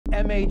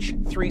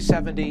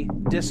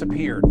MH370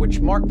 disappeared, which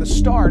marked the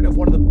start of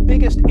one of the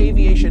biggest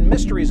aviation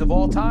mysteries of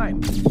all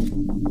time.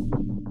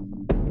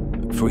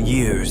 For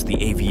years,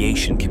 the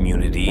aviation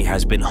community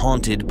has been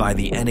haunted by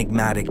the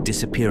enigmatic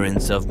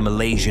disappearance of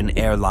Malaysian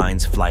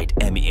Airlines Flight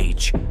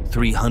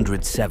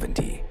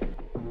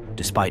MH370.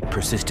 Despite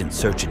persistent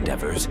search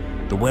endeavors,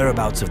 the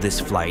whereabouts of this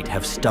flight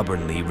have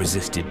stubbornly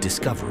resisted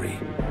discovery.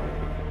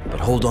 But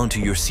hold on to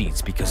your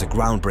seats because a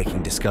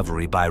groundbreaking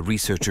discovery by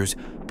researchers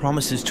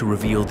promises to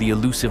reveal the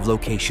elusive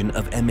location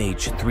of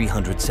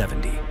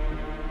MH370.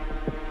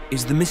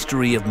 Is the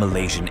mystery of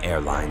Malaysian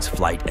Airlines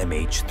Flight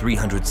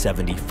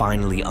MH370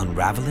 finally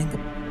unraveling?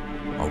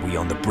 Are we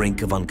on the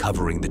brink of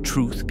uncovering the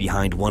truth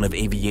behind one of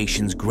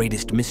aviation's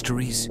greatest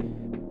mysteries?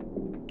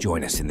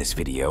 Join us in this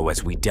video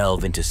as we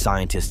delve into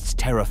scientists'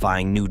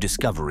 terrifying new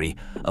discovery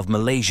of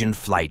Malaysian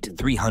Flight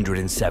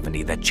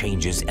 370 that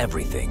changes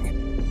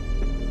everything.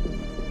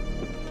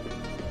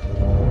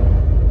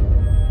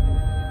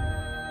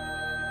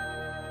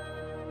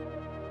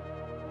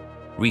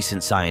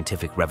 Recent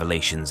scientific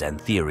revelations and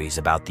theories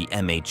about the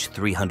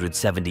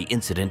MH370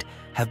 incident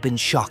have been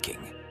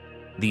shocking.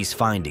 These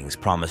findings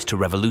promise to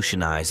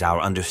revolutionize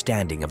our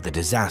understanding of the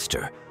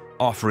disaster,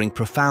 offering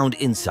profound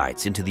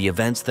insights into the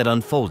events that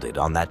unfolded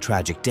on that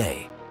tragic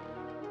day.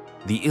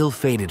 The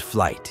ill-fated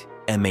flight,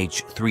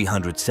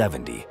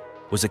 MH370,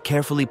 was a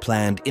carefully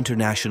planned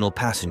international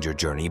passenger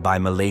journey by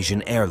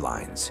Malaysian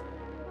Airlines.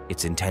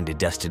 Its intended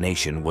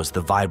destination was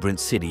the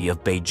vibrant city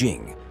of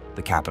Beijing,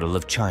 the capital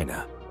of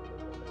China.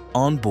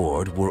 On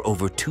board were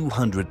over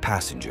 200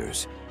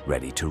 passengers,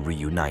 ready to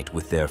reunite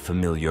with their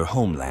familiar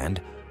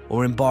homeland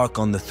or embark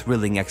on the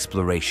thrilling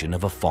exploration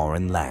of a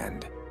foreign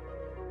land.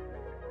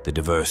 The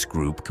diverse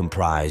group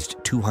comprised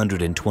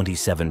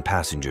 227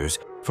 passengers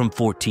from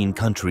 14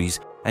 countries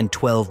and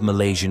 12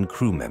 Malaysian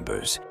crew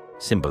members,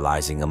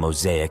 symbolizing a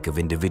mosaic of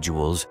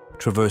individuals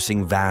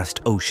traversing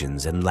vast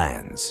oceans and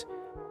lands.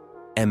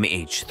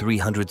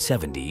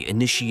 MH370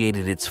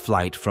 initiated its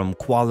flight from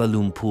Kuala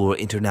Lumpur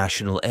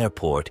International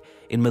Airport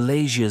in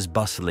Malaysia's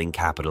bustling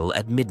capital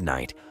at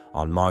midnight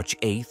on March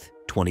 8,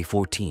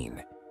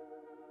 2014.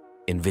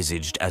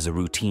 Envisaged as a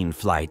routine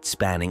flight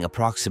spanning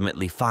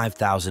approximately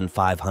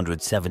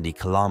 5,570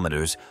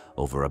 kilometers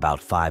over about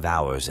 5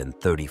 hours and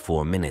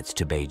 34 minutes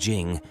to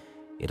Beijing,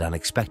 it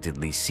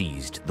unexpectedly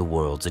seized the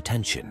world's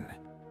attention.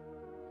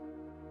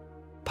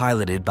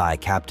 Piloted by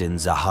Captain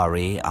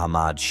Zahari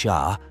Ahmad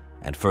Shah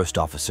and First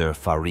Officer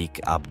Fariq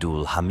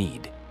Abdul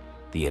Hamid,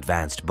 the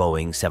advanced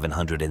Boeing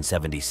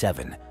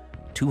 777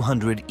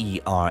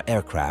 200ER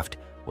aircraft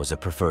was a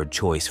preferred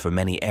choice for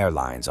many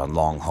airlines on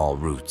long-haul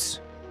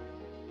routes.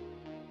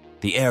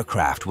 The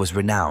aircraft was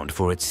renowned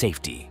for its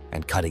safety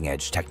and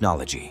cutting-edge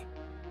technology.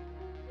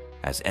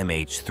 As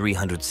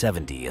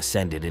MH370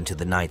 ascended into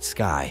the night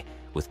sky,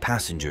 with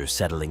passengers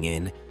settling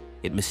in,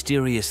 it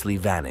mysteriously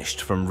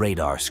vanished from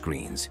radar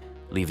screens,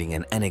 leaving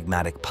an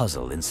enigmatic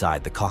puzzle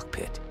inside the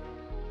cockpit.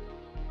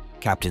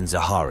 Captain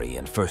Zahari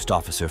and First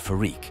Officer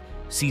Fariq,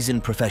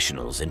 seasoned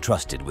professionals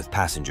entrusted with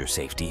passenger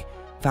safety,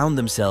 found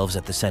themselves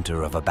at the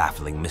center of a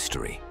baffling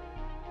mystery.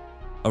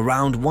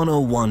 Around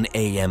 1:01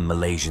 a.m.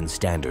 Malaysian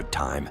Standard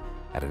Time,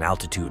 at an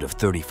altitude of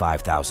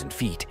 35,000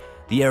 feet,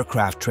 the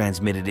aircraft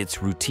transmitted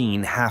its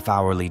routine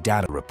half-hourly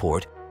data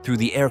report through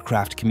the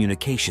Aircraft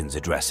Communications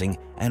Addressing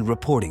and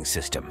Reporting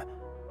System,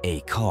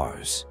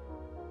 ACARS.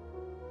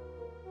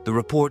 The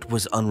report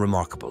was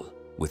unremarkable,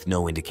 with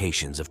no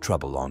indications of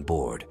trouble on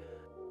board.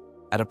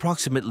 At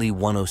approximately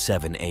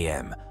 1:07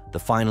 a.m., the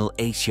final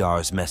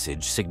ACARS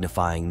message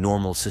signifying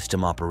normal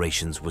system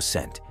operations was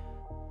sent.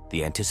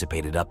 The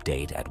anticipated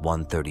update at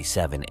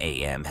 1:37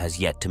 a.m. has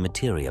yet to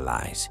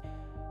materialize.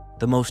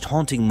 The most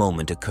haunting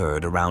moment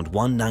occurred around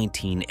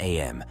 1:19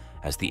 a.m.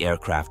 as the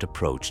aircraft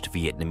approached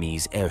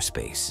Vietnamese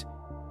airspace.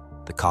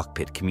 The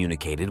cockpit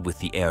communicated with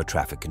the air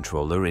traffic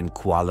controller in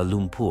Kuala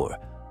Lumpur,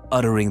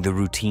 uttering the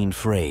routine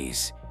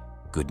phrase,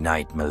 "Good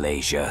night,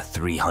 Malaysia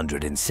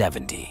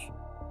 370."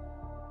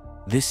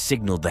 This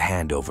signaled the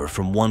handover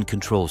from one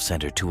control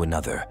center to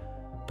another,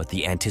 but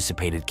the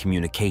anticipated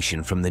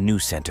communication from the new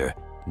center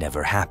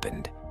never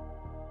happened.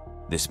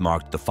 This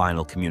marked the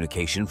final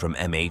communication from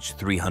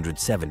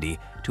MH370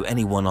 to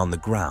anyone on the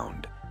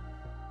ground.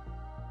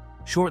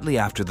 Shortly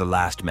after the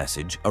last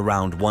message,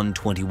 around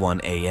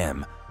 1:21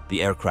 a.m.,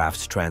 the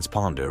aircraft's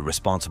transponder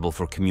responsible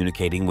for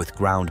communicating with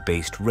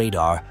ground-based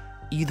radar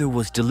either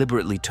was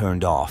deliberately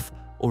turned off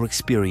or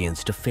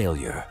experienced a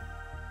failure.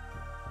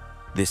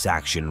 This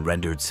action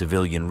rendered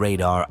civilian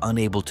radar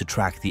unable to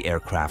track the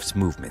aircraft's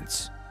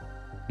movements.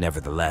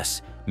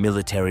 Nevertheless,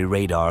 military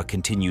radar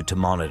continued to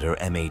monitor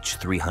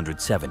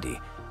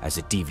MH370 as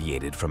it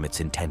deviated from its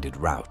intended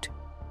route.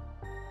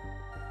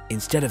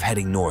 Instead of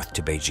heading north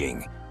to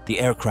Beijing,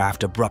 the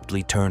aircraft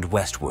abruptly turned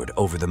westward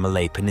over the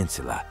Malay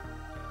Peninsula.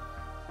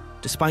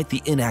 Despite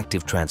the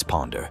inactive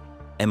transponder,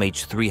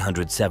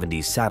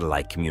 MH370's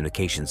satellite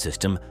communication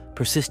system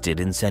persisted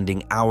in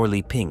sending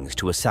hourly pings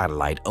to a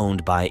satellite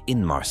owned by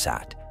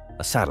Inmarsat,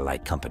 a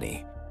satellite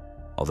company.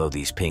 Although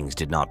these pings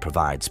did not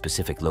provide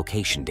specific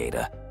location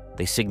data,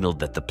 they signaled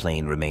that the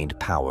plane remained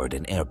powered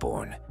and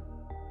airborne.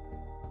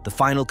 The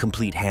final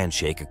complete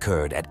handshake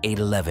occurred at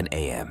 8:11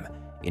 a.m.,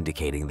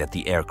 indicating that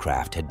the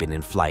aircraft had been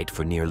in flight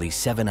for nearly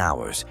 7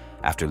 hours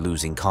after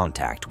losing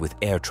contact with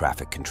air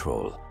traffic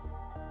control.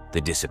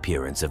 The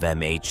disappearance of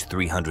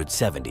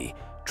MH370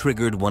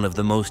 triggered one of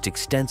the most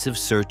extensive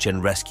search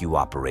and rescue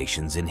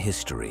operations in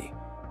history.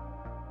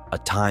 A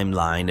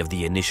timeline of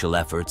the initial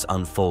efforts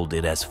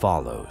unfolded as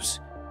follows.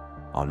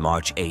 On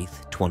March 8,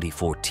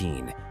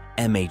 2014,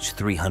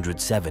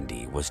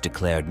 MH370 was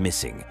declared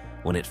missing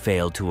when it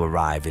failed to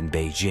arrive in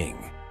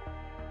Beijing.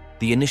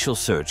 The initial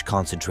search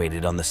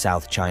concentrated on the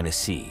South China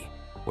Sea,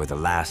 where the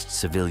last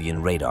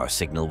civilian radar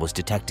signal was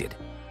detected.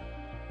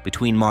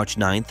 Between March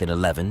 9 and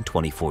 11,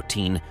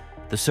 2014,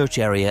 the search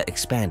area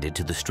expanded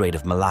to the Strait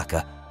of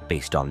Malacca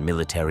based on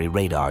military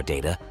radar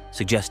data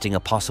suggesting a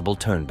possible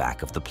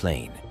turnback of the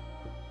plane.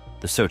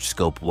 The search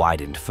scope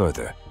widened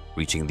further,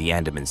 reaching the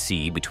Andaman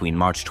Sea between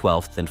March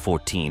 12 and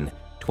 14,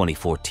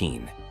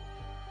 2014.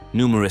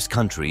 Numerous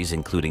countries,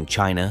 including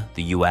China,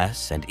 the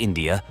US, and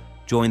India,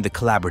 joined the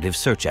collaborative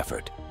search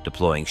effort,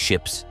 deploying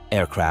ships,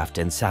 aircraft,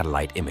 and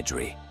satellite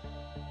imagery.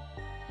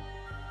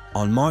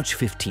 On March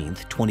 15,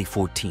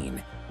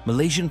 2014,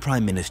 Malaysian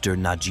Prime Minister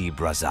Najib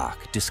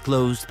Razak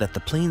disclosed that the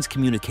plane's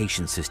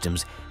communication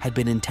systems had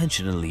been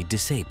intentionally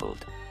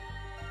disabled.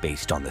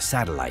 Based on the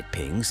satellite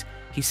pings,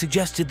 he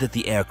suggested that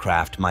the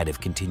aircraft might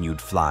have continued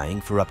flying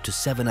for up to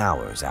 7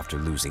 hours after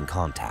losing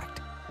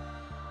contact.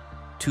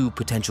 2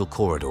 potential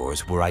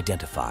corridors were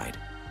identified: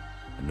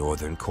 a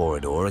northern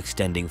corridor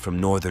extending from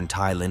northern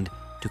Thailand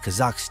to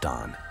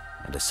Kazakhstan,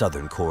 and a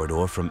southern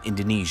corridor from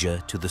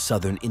Indonesia to the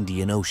southern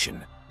Indian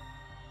Ocean.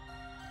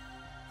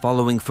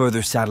 Following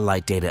further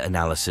satellite data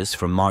analysis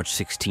from March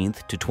 16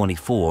 to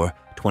 24,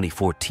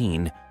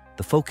 2014,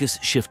 the focus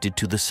shifted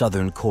to the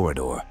southern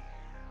corridor.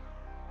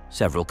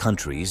 Several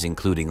countries,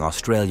 including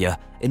Australia,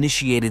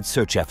 initiated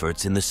search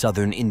efforts in the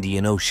southern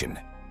Indian Ocean.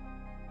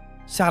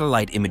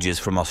 Satellite images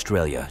from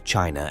Australia,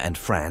 China, and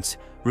France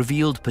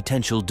revealed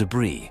potential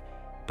debris,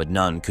 but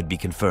none could be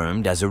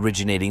confirmed as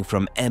originating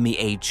from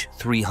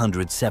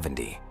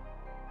MH370.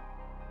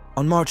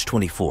 On March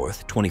 24,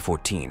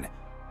 2014,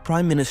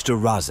 Prime Minister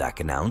Razak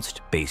announced,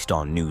 based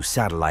on new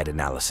satellite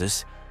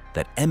analysis,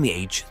 that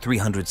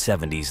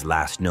MH370's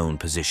last known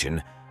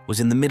position was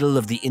in the middle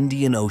of the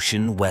Indian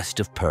Ocean west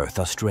of Perth,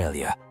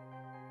 Australia.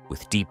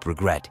 With deep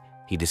regret,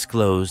 he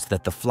disclosed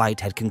that the flight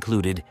had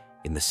concluded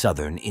in the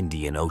southern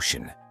Indian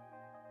Ocean.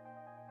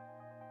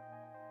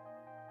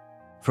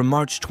 From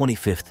March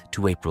 25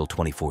 to April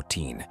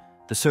 2014,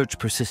 the search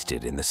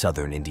persisted in the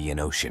southern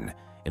Indian Ocean,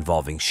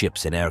 involving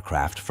ships and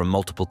aircraft from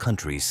multiple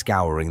countries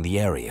scouring the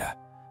area.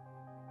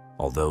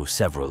 Although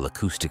several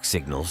acoustic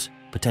signals,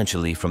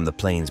 potentially from the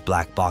plane's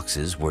black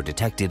boxes, were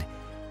detected,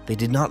 they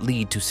did not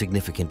lead to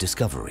significant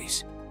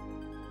discoveries.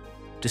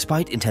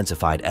 Despite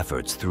intensified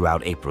efforts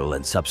throughout April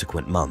and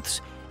subsequent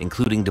months,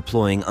 including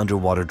deploying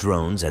underwater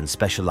drones and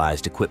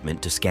specialized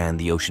equipment to scan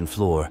the ocean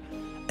floor,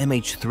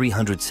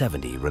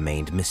 MH370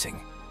 remained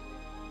missing.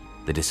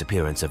 The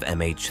disappearance of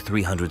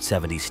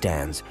MH370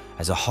 stands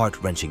as a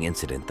heart-wrenching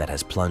incident that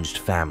has plunged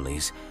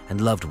families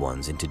and loved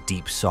ones into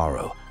deep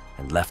sorrow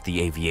and left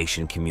the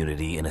aviation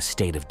community in a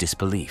state of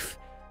disbelief.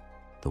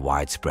 The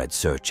widespread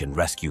search and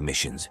rescue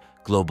missions,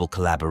 global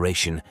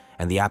collaboration,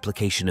 and the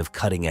application of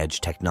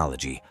cutting-edge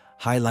technology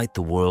highlight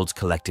the world's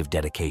collective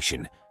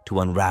dedication to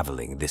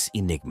unraveling this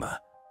enigma.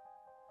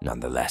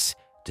 Nonetheless,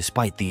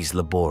 despite these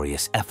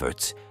laborious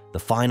efforts, the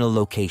final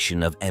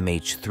location of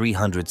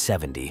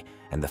MH370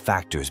 and the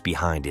factors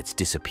behind its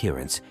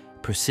disappearance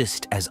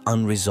persist as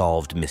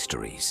unresolved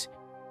mysteries.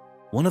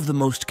 One of the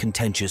most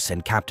contentious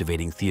and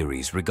captivating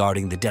theories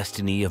regarding the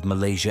destiny of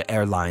Malaysia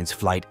Airlines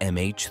Flight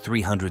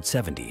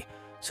MH370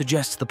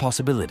 suggests the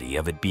possibility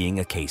of it being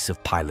a case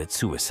of pilot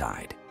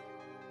suicide.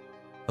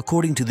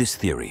 According to this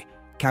theory,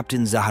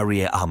 Captain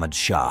Zahariya Ahmad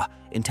Shah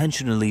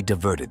intentionally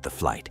diverted the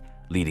flight,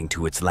 leading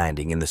to its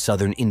landing in the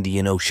southern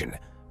Indian Ocean,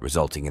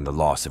 resulting in the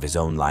loss of his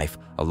own life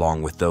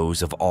along with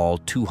those of all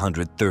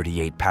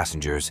 238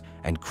 passengers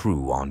and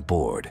crew on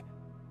board.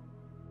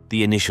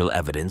 The initial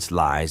evidence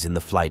lies in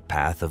the flight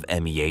path of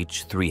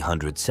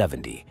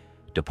MH370,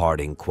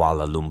 departing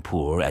Kuala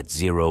Lumpur at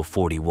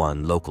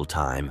 0:41 local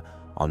time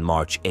on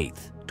March 8,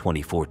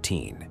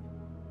 2014.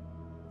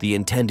 The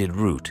intended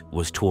route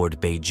was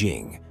toward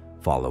Beijing,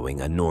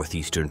 following a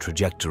northeastern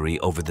trajectory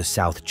over the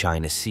South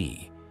China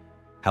Sea.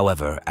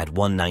 However, at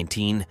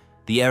 1:19,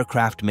 the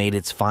aircraft made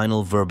its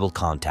final verbal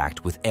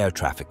contact with air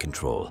traffic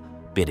control,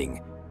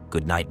 bidding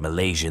 "Goodnight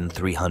Malaysian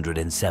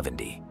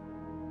 370."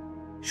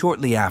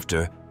 Shortly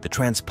after, the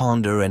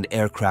transponder and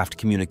aircraft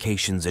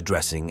communications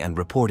addressing and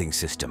reporting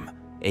system,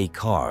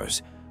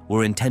 ACARS,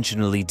 were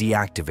intentionally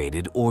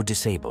deactivated or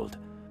disabled.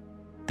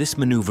 This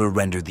maneuver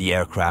rendered the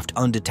aircraft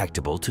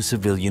undetectable to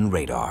civilian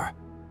radar.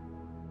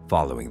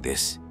 Following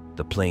this,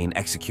 the plane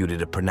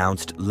executed a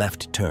pronounced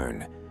left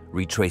turn,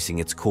 retracing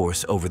its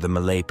course over the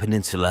Malay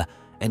Peninsula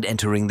and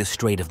entering the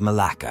Strait of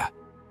Malacca.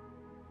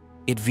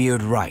 It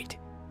veered right,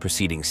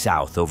 proceeding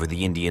south over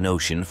the Indian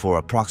Ocean for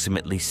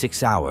approximately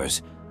 6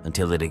 hours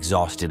until it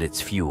exhausted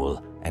its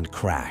fuel and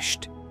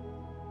crashed.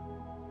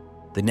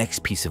 The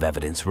next piece of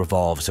evidence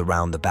revolves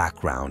around the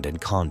background and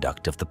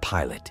conduct of the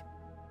pilot.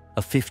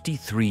 A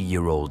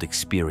 53-year-old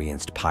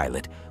experienced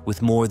pilot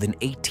with more than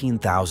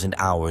 18,000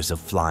 hours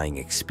of flying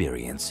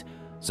experience,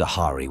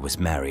 Zahari was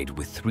married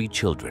with 3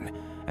 children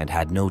and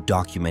had no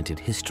documented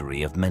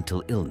history of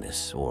mental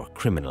illness or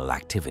criminal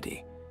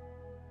activity.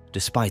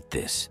 Despite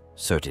this,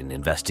 certain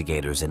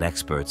investigators and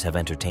experts have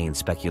entertained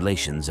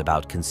speculations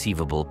about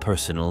conceivable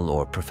personal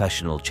or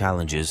professional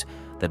challenges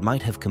that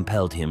might have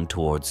compelled him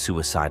towards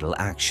suicidal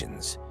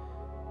actions.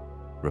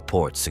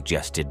 Reports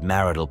suggested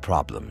marital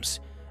problems,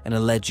 an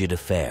alleged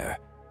affair,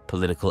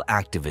 political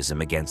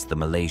activism against the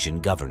Malaysian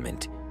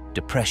government,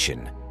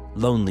 depression,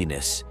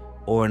 loneliness,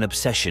 or an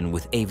obsession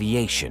with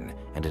aviation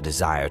and a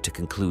desire to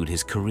conclude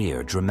his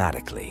career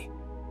dramatically.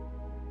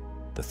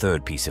 The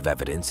third piece of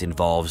evidence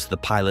involves the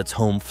pilot's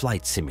home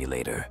flight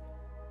simulator.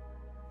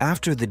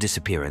 After the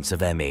disappearance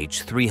of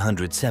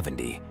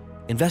MH370,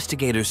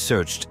 investigators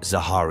searched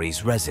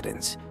Zahari's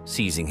residence,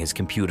 seizing his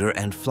computer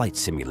and flight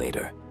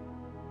simulator.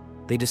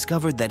 They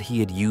discovered that he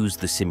had used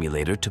the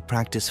simulator to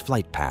practice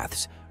flight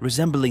paths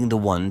resembling the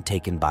one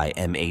taken by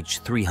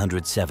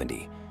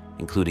MH370,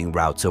 including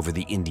routes over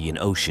the Indian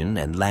Ocean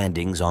and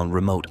landings on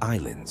remote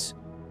islands.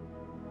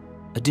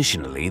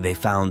 Additionally, they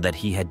found that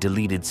he had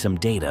deleted some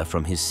data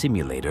from his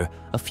simulator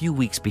a few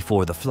weeks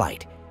before the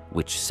flight,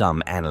 which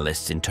some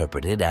analysts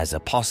interpreted as a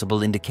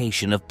possible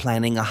indication of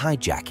planning a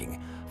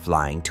hijacking,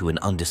 flying to an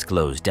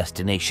undisclosed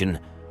destination,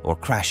 or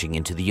crashing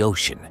into the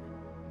ocean.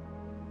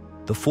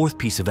 The fourth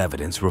piece of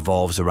evidence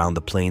revolves around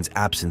the plane's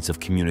absence of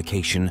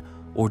communication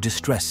or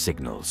distress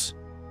signals.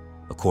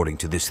 According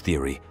to this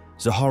theory,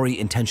 Zahari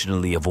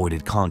intentionally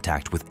avoided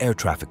contact with air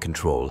traffic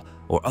control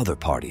or other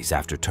parties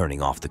after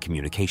turning off the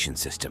communication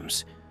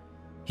systems.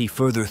 He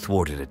further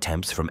thwarted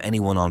attempts from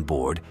anyone on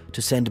board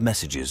to send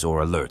messages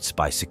or alerts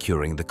by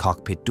securing the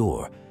cockpit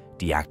door,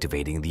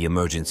 deactivating the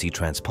emergency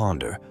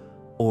transponder,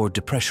 or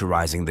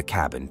depressurizing the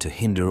cabin to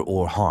hinder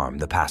or harm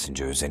the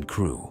passengers and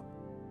crew.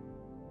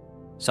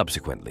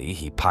 Subsequently,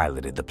 he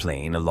piloted the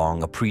plane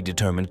along a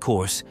predetermined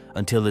course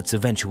until its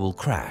eventual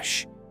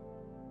crash.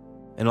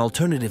 An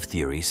alternative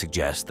theory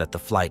suggests that the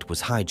flight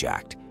was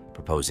hijacked,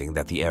 proposing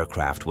that the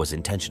aircraft was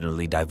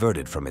intentionally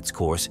diverted from its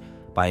course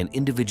by an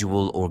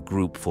individual or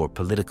group for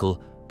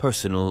political,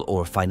 personal,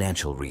 or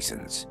financial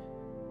reasons.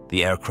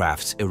 The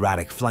aircraft's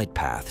erratic flight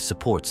path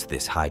supports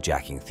this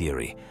hijacking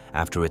theory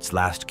after its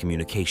last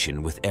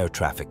communication with air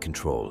traffic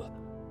control.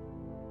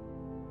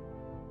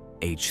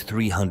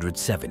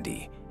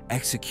 H370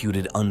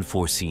 executed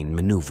unforeseen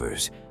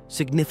maneuvers,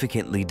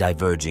 significantly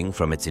diverging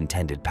from its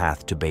intended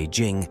path to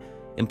Beijing,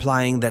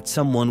 implying that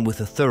someone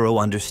with a thorough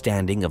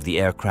understanding of the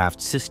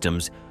aircraft's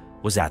systems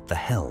was at the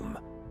helm.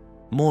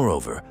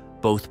 Moreover,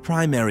 both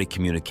primary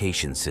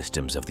communication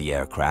systems of the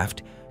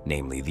aircraft,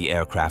 namely the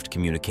aircraft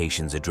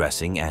communications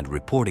addressing and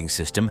reporting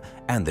system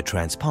and the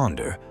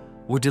transponder,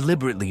 were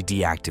deliberately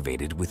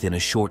deactivated within a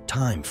short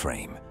time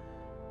frame.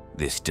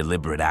 This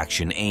deliberate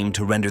action aimed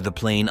to render the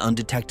plane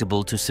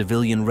undetectable to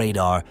civilian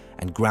radar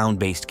and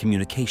ground-based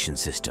communication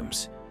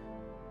systems.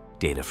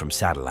 Data from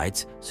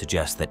satellites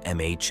suggests that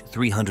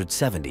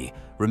MH370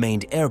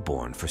 remained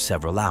airborne for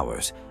several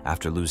hours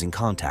after losing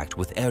contact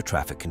with air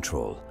traffic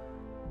control.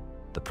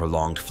 The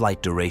prolonged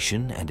flight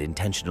duration and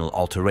intentional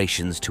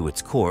alterations to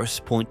its course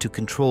point to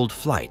controlled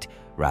flight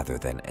rather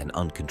than an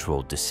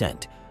uncontrolled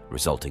descent,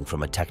 resulting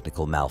from a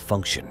technical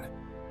malfunction.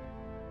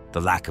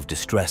 The lack of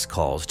distress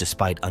calls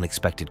despite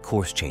unexpected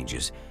course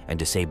changes and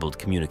disabled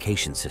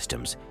communication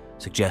systems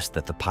suggest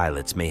that the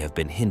pilots may have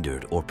been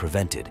hindered or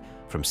prevented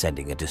from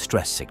sending a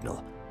distress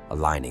signal,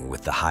 aligning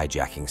with the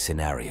hijacking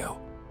scenario.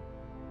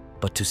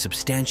 But to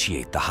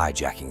substantiate the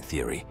hijacking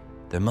theory,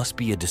 there must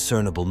be a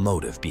discernible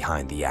motive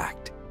behind the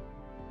act.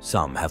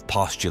 Some have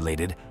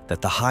postulated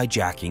that the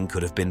hijacking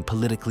could have been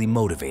politically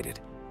motivated,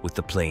 with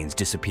the plane's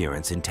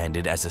disappearance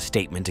intended as a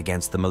statement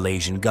against the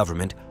Malaysian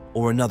government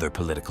or another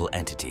political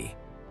entity.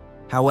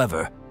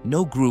 However,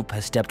 no group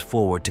has stepped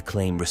forward to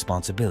claim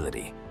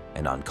responsibility,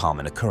 an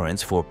uncommon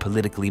occurrence for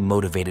politically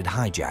motivated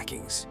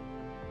hijackings.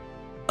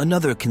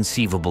 Another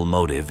conceivable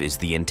motive is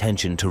the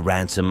intention to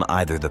ransom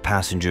either the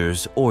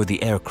passengers or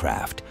the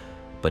aircraft,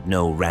 but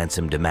no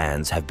ransom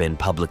demands have been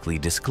publicly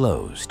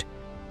disclosed.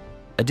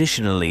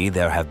 Additionally,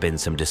 there have been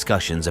some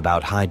discussions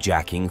about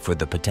hijacking for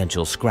the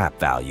potential scrap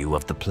value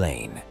of the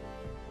plane.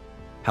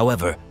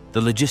 However, the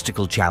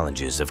logistical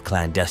challenges of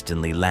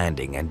clandestinely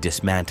landing and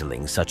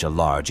dismantling such a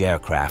large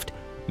aircraft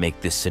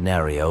make this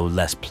scenario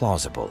less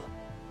plausible.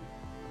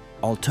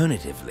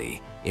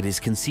 Alternatively, it is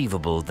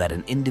conceivable that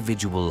an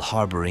individual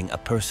harboring a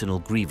personal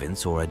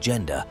grievance or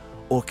agenda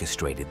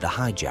orchestrated the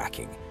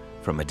hijacking,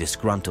 from a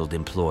disgruntled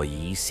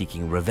employee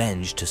seeking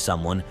revenge to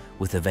someone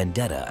with a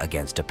vendetta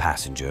against a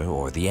passenger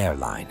or the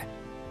airline.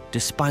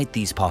 Despite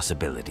these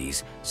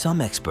possibilities, some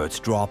experts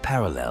draw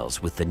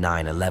parallels with the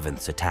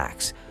 9/11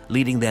 attacks,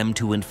 leading them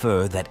to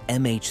infer that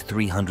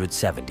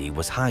MH370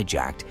 was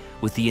hijacked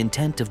with the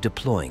intent of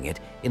deploying it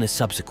in a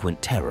subsequent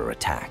terror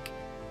attack.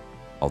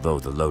 Although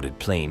the loaded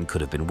plane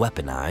could have been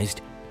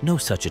weaponized, no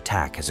such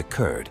attack has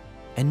occurred,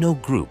 and no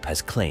group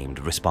has claimed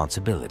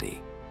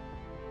responsibility.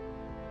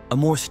 A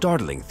more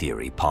startling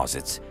theory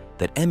posits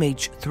that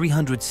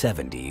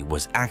MH370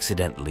 was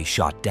accidentally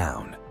shot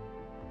down.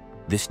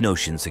 This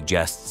notion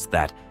suggests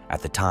that,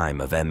 at the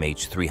time of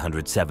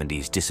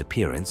MH370's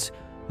disappearance,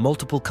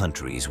 multiple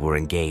countries were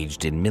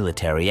engaged in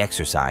military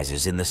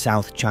exercises in the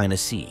South China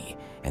Sea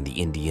and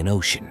the Indian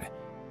Ocean.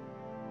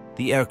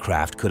 The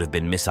aircraft could have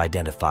been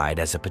misidentified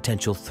as a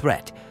potential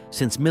threat,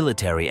 since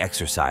military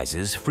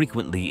exercises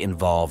frequently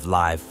involve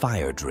live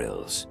fire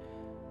drills.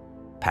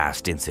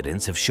 Past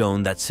incidents have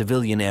shown that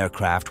civilian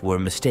aircraft were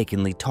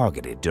mistakenly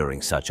targeted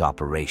during such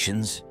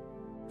operations.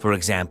 For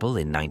example,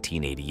 in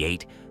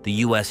 1988, the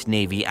US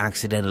Navy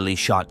accidentally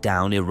shot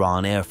down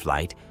Iran Air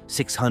Flight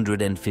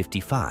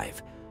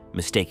 655,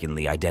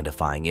 mistakenly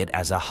identifying it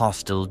as a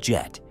hostile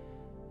jet.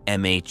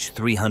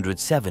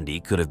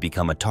 MH370 could have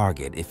become a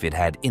target if it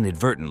had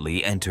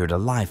inadvertently entered a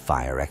live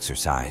fire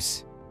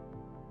exercise.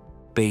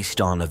 Based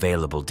on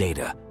available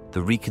data,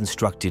 the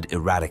reconstructed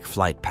erratic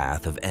flight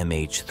path of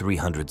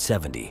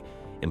MH370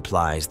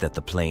 implies that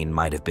the plane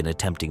might have been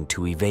attempting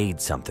to evade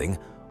something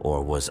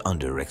or was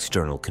under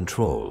external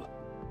control.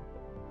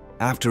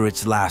 After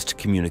its last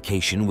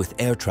communication with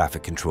air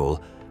traffic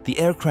control, the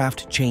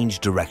aircraft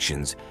changed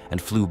directions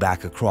and flew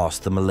back across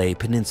the Malay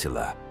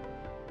Peninsula.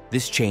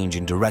 This change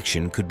in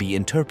direction could be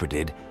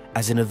interpreted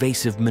as an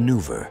evasive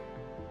maneuver.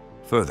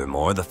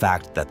 Furthermore, the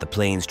fact that the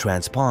plane's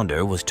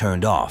transponder was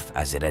turned off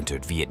as it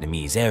entered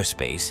Vietnamese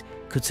airspace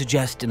could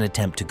suggest an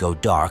attempt to go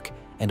dark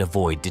and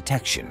avoid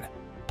detection,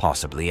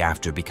 possibly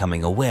after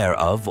becoming aware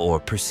of or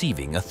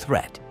perceiving a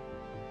threat.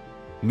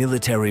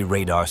 Military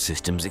radar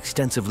systems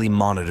extensively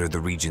monitor the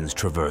regions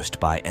traversed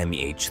by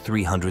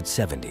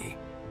MH370.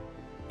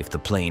 If the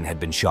plane had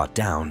been shot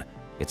down,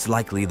 it's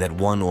likely that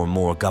one or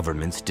more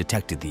governments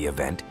detected the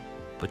event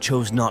but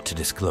chose not to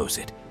disclose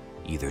it,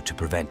 either to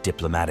prevent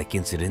diplomatic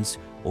incidents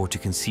or to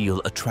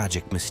conceal a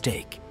tragic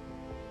mistake.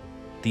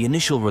 The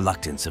initial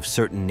reluctance of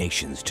certain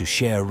nations to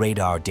share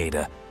radar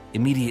data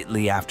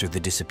immediately after the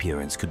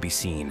disappearance could be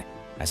seen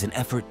as an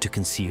effort to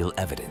conceal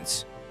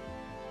evidence.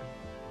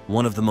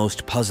 One of the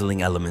most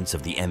puzzling elements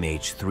of the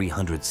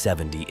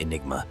MH370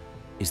 enigma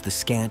is the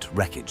scant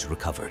wreckage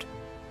recovered.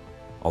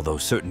 Although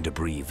certain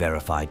debris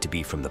verified to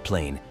be from the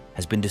plane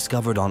has been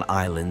discovered on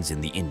islands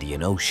in the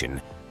Indian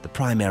Ocean, the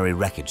primary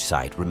wreckage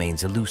site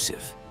remains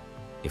elusive.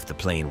 If the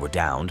plane were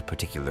downed,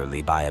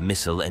 particularly by a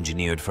missile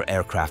engineered for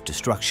aircraft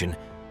destruction,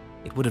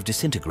 it would have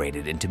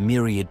disintegrated into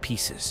myriad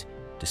pieces,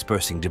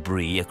 dispersing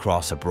debris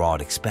across a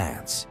broad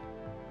expanse.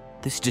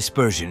 This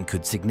dispersion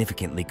could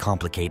significantly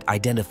complicate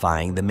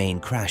identifying the main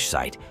crash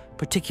site,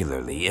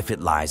 particularly if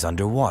it lies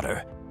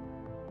underwater.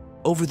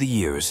 Over the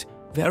years,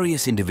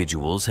 various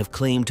individuals have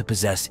claimed to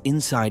possess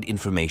inside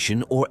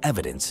information or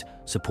evidence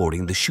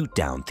supporting the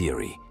shoot-down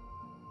theory.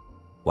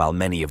 While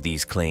many of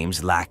these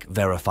claims lack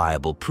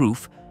verifiable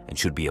proof and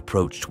should be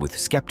approached with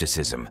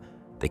skepticism,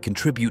 they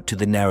contribute to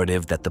the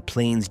narrative that the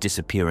plane's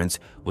disappearance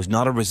was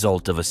not a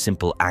result of a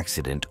simple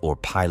accident or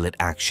pilot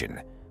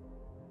action.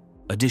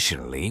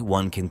 Additionally,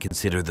 one can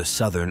consider the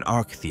Southern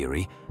Arc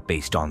theory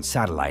based on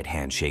satellite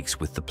handshakes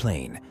with the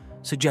plane,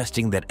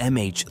 suggesting that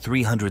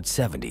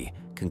MH370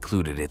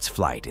 concluded its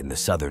flight in the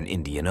southern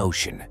Indian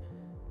Ocean.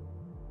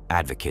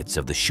 Advocates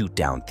of the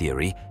shoot-down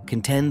theory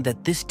contend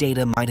that this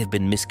data might have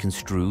been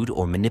misconstrued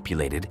or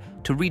manipulated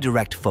to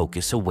redirect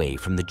focus away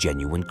from the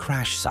genuine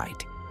crash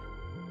site.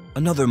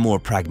 Another more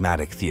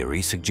pragmatic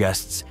theory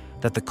suggests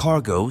that the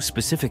cargo,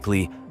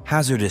 specifically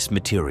hazardous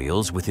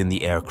materials within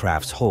the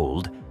aircraft's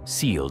hold,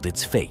 sealed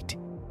its fate.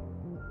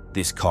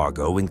 This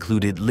cargo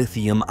included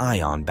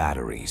lithium-ion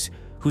batteries,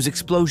 whose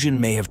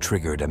explosion may have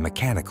triggered a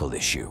mechanical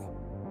issue.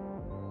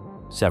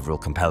 Several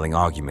compelling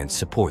arguments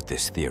support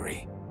this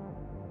theory.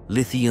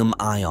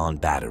 Lithium-ion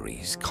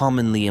batteries,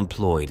 commonly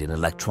employed in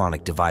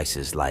electronic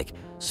devices like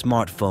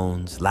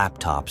smartphones,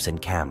 laptops, and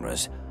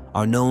cameras,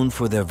 are known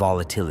for their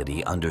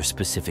volatility under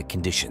specific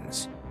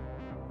conditions.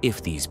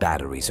 If these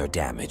batteries are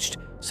damaged,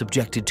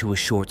 subjected to a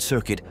short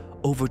circuit,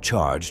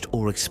 overcharged,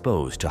 or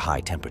exposed to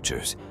high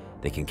temperatures,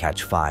 they can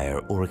catch fire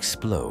or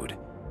explode.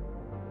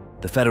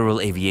 The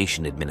Federal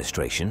Aviation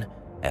Administration,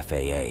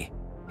 FAA,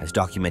 has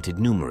documented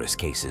numerous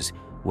cases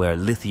where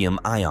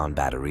lithium-ion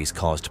batteries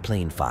caused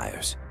plane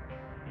fires.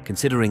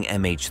 Considering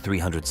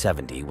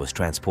MH370 was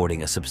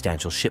transporting a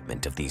substantial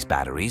shipment of these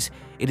batteries,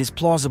 it is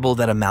plausible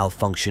that a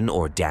malfunction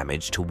or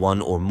damage to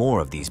one or more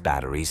of these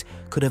batteries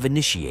could have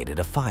initiated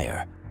a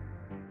fire.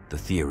 The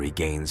theory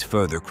gains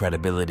further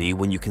credibility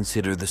when you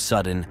consider the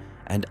sudden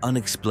and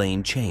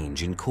unexplained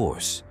change in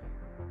course.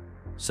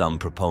 Some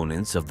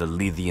proponents of the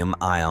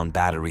lithium-ion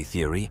battery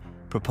theory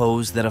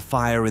propose that a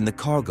fire in the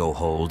cargo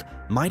hold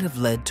might have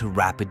led to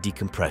rapid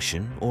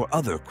decompression or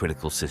other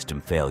critical system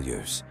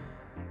failures.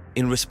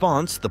 In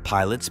response, the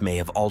pilots may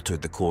have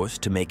altered the course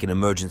to make an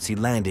emergency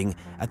landing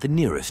at the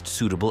nearest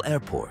suitable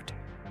airport.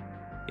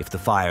 If the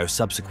fire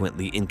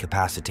subsequently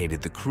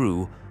incapacitated the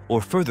crew or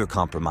further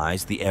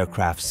compromised the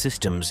aircraft's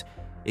systems,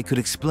 it could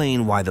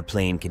explain why the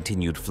plane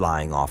continued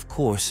flying off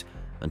course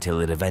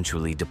until it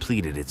eventually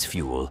depleted its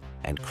fuel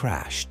and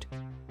crashed.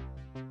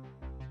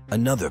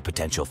 Another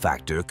potential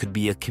factor could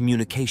be a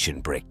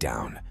communication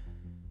breakdown.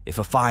 If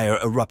a fire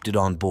erupted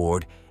on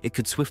board, it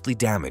could swiftly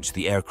damage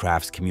the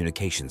aircraft's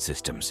communication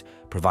systems,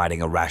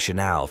 providing a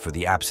rationale for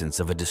the absence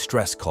of a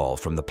distress call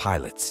from the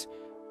pilots.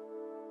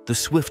 The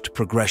swift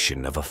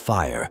progression of a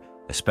fire,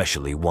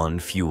 especially one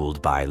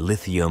fueled by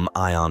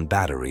lithium-ion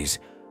batteries,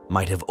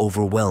 might have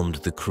overwhelmed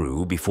the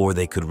crew before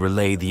they could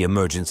relay the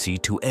emergency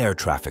to air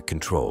traffic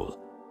control.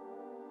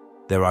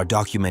 There are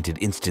documented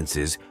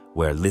instances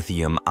where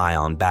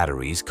lithium-ion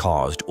batteries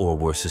caused or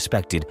were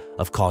suspected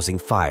of causing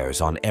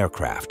fires on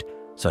aircraft,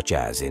 such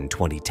as in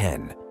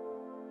 2010.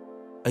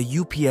 A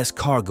UPS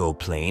cargo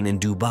plane in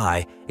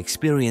Dubai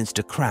experienced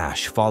a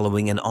crash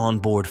following an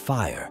onboard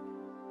fire.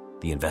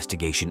 The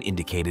investigation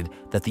indicated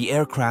that the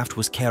aircraft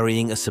was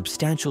carrying a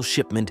substantial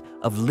shipment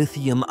of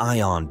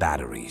lithium-ion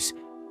batteries,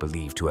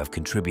 believed to have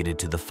contributed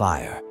to the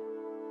fire.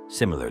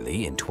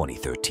 Similarly, in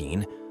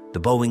 2013, the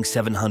Boeing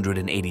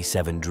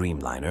 787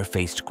 Dreamliner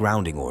faced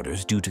grounding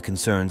orders due to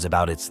concerns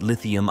about its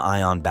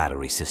lithium-ion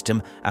battery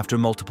system after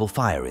multiple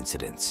fire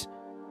incidents.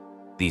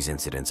 These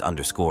incidents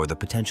underscore the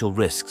potential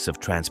risks of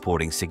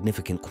transporting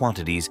significant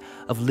quantities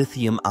of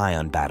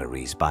lithium-ion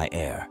batteries by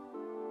air.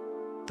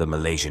 The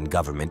Malaysian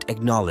government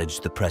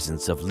acknowledged the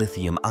presence of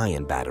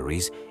lithium-ion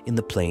batteries in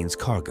the plane's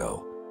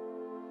cargo.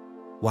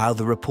 While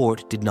the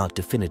report did not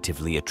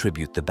definitively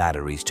attribute the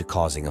batteries to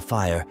causing a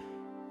fire,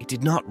 it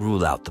did not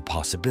rule out the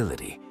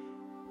possibility.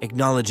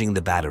 Acknowledging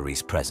the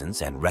battery's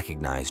presence and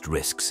recognized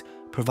risks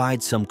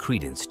provides some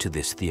credence to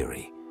this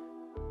theory.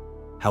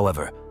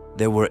 However,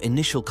 there were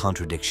initial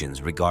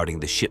contradictions regarding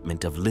the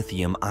shipment of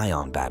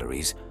lithium-ion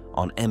batteries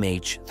on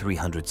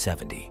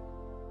MH370.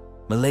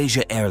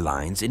 Malaysia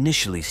Airlines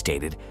initially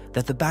stated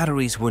that the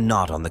batteries were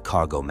not on the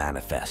cargo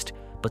manifest,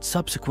 but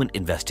subsequent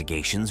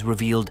investigations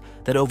revealed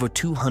that over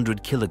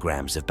 200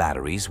 kilograms of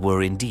batteries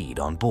were indeed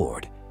on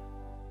board.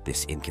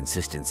 This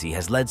inconsistency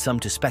has led some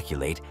to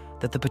speculate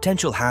that the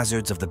potential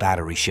hazards of the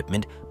battery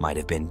shipment might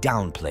have been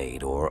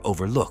downplayed or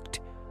overlooked.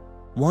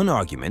 One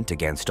argument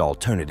against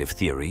alternative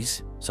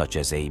theories, such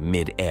as a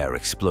mid-air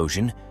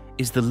explosion,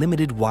 is the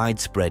limited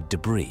widespread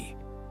debris.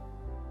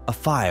 A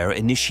fire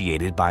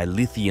initiated by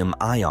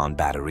lithium-ion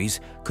batteries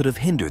could have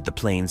hindered the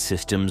plane's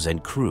systems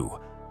and crew,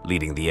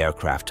 leading the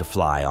aircraft to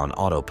fly on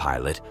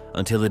autopilot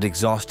until it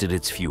exhausted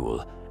its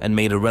fuel and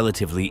made a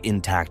relatively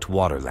intact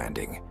water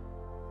landing.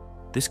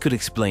 This could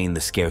explain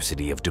the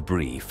scarcity of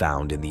debris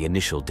found in the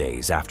initial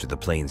days after the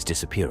plane's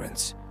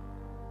disappearance.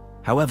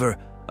 However,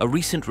 a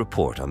recent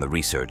report on the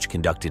research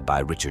conducted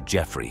by Richard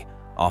Jeffrey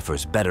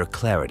offers better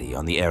clarity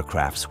on the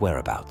aircraft's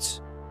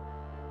whereabouts.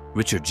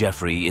 Richard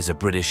Jeffrey is a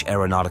British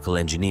aeronautical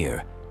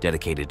engineer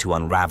dedicated to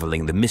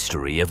unraveling the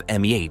mystery of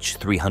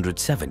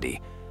MH370,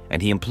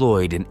 and he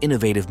employed an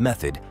innovative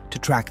method to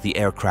track the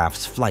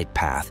aircraft's flight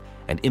path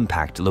and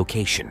impact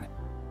location.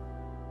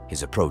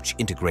 His approach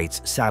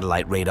integrates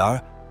satellite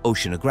radar,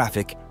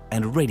 oceanographic,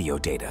 and radio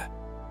data.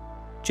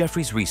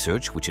 Jeffrey's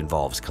research, which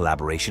involves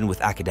collaboration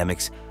with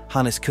academics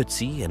Hannes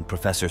Kutzi and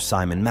Professor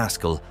Simon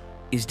Maskell,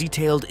 is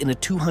detailed in a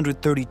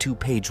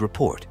 232-page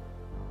report.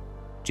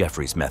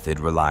 Jeffrey's method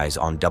relies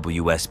on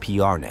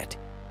WSPRnet,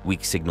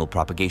 Weak Signal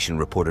Propagation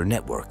Reporter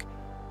Network,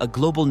 a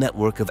global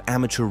network of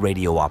amateur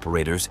radio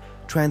operators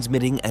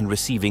transmitting and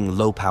receiving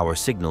low-power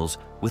signals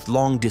with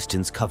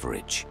long-distance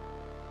coverage.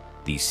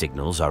 These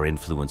signals are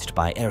influenced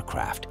by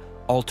aircraft,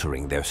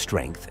 altering their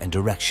strength and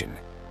direction.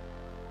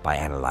 By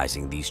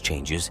analyzing these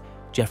changes,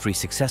 Jeffrey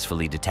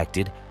successfully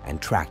detected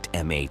and tracked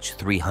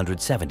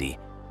MH370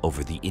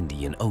 over the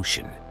Indian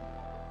Ocean.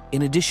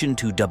 In addition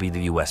to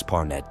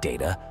WSPRnet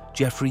data,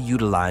 Jeffrey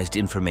utilized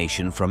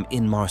information from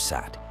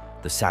Inmarsat,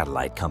 the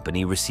satellite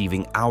company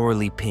receiving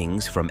hourly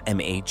pings from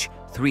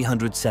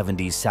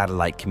MH370's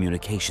satellite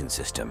communication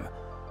system.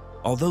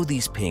 Although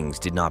these pings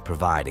did not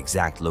provide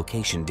exact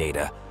location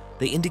data,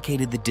 they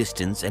indicated the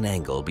distance and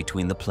angle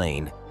between the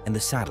plane and the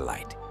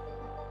satellite.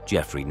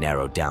 Jeffrey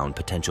narrowed down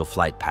potential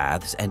flight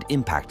paths and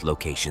impact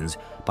locations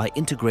by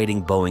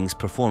integrating Boeing's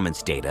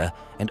performance data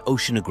and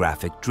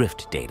oceanographic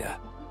drift data.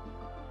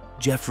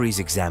 Jeffrey's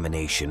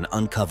examination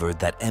uncovered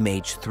that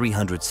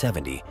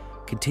MH370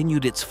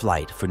 continued its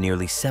flight for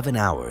nearly 7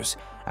 hours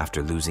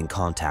after losing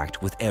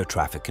contact with air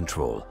traffic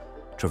control,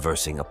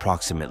 traversing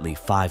approximately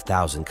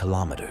 5,000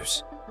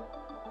 kilometers.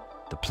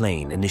 The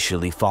plane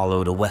initially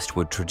followed a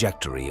westward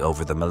trajectory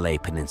over the Malay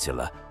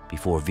Peninsula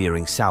before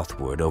veering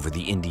southward over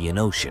the Indian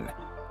Ocean,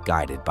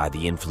 guided by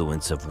the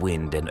influence of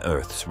wind and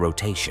Earth's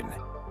rotation.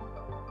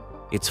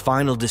 Its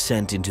final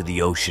descent into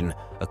the ocean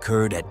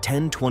occurred at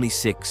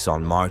 10:26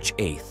 on March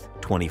 8,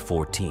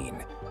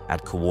 2014,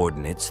 at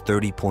coordinates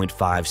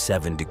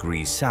 30.57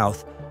 degrees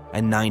south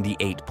and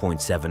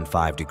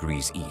 98.75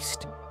 degrees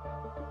east.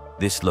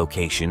 This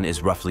location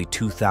is roughly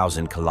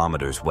 2,000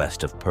 kilometers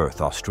west of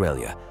Perth,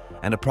 Australia,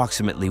 and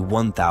approximately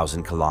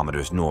 1,000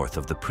 kilometers north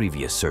of the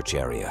previous search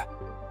area.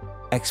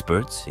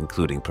 Experts,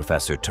 including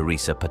Professor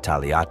Teresa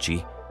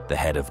Pataliacci, the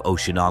head of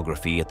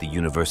oceanography at the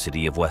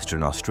University of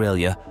Western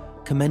Australia,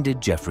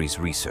 commended Jeffrey's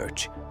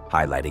research,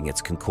 highlighting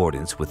its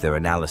concordance with their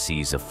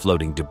analyses of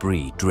floating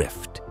debris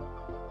drift.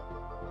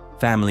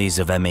 Families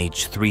of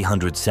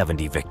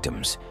MH370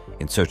 victims,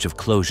 in search of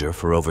closure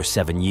for over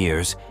 7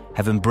 years,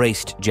 have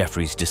embraced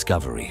Jeffrey's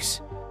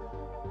discoveries.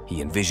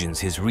 He envisions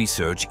his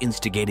research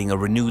instigating a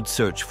renewed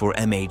search for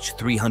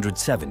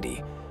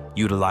MH370,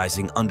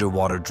 utilizing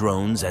underwater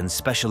drones and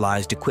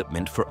specialized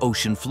equipment for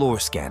ocean floor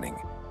scanning.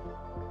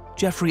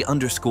 Jeffrey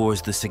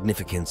underscores the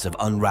significance of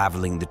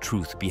unraveling the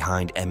truth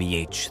behind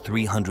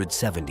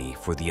MH370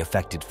 for the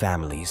affected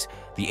families,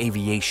 the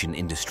aviation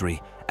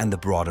industry, and the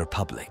broader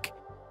public.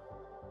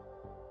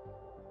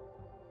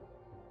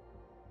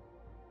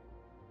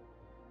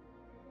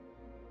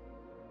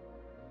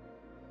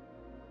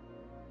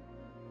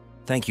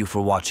 Thank you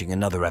for watching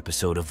another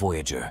episode of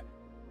Voyager.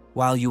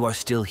 While you are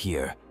still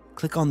here,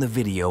 click on the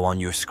video on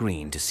your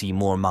screen to see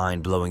more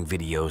mind-blowing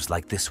videos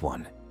like this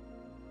one.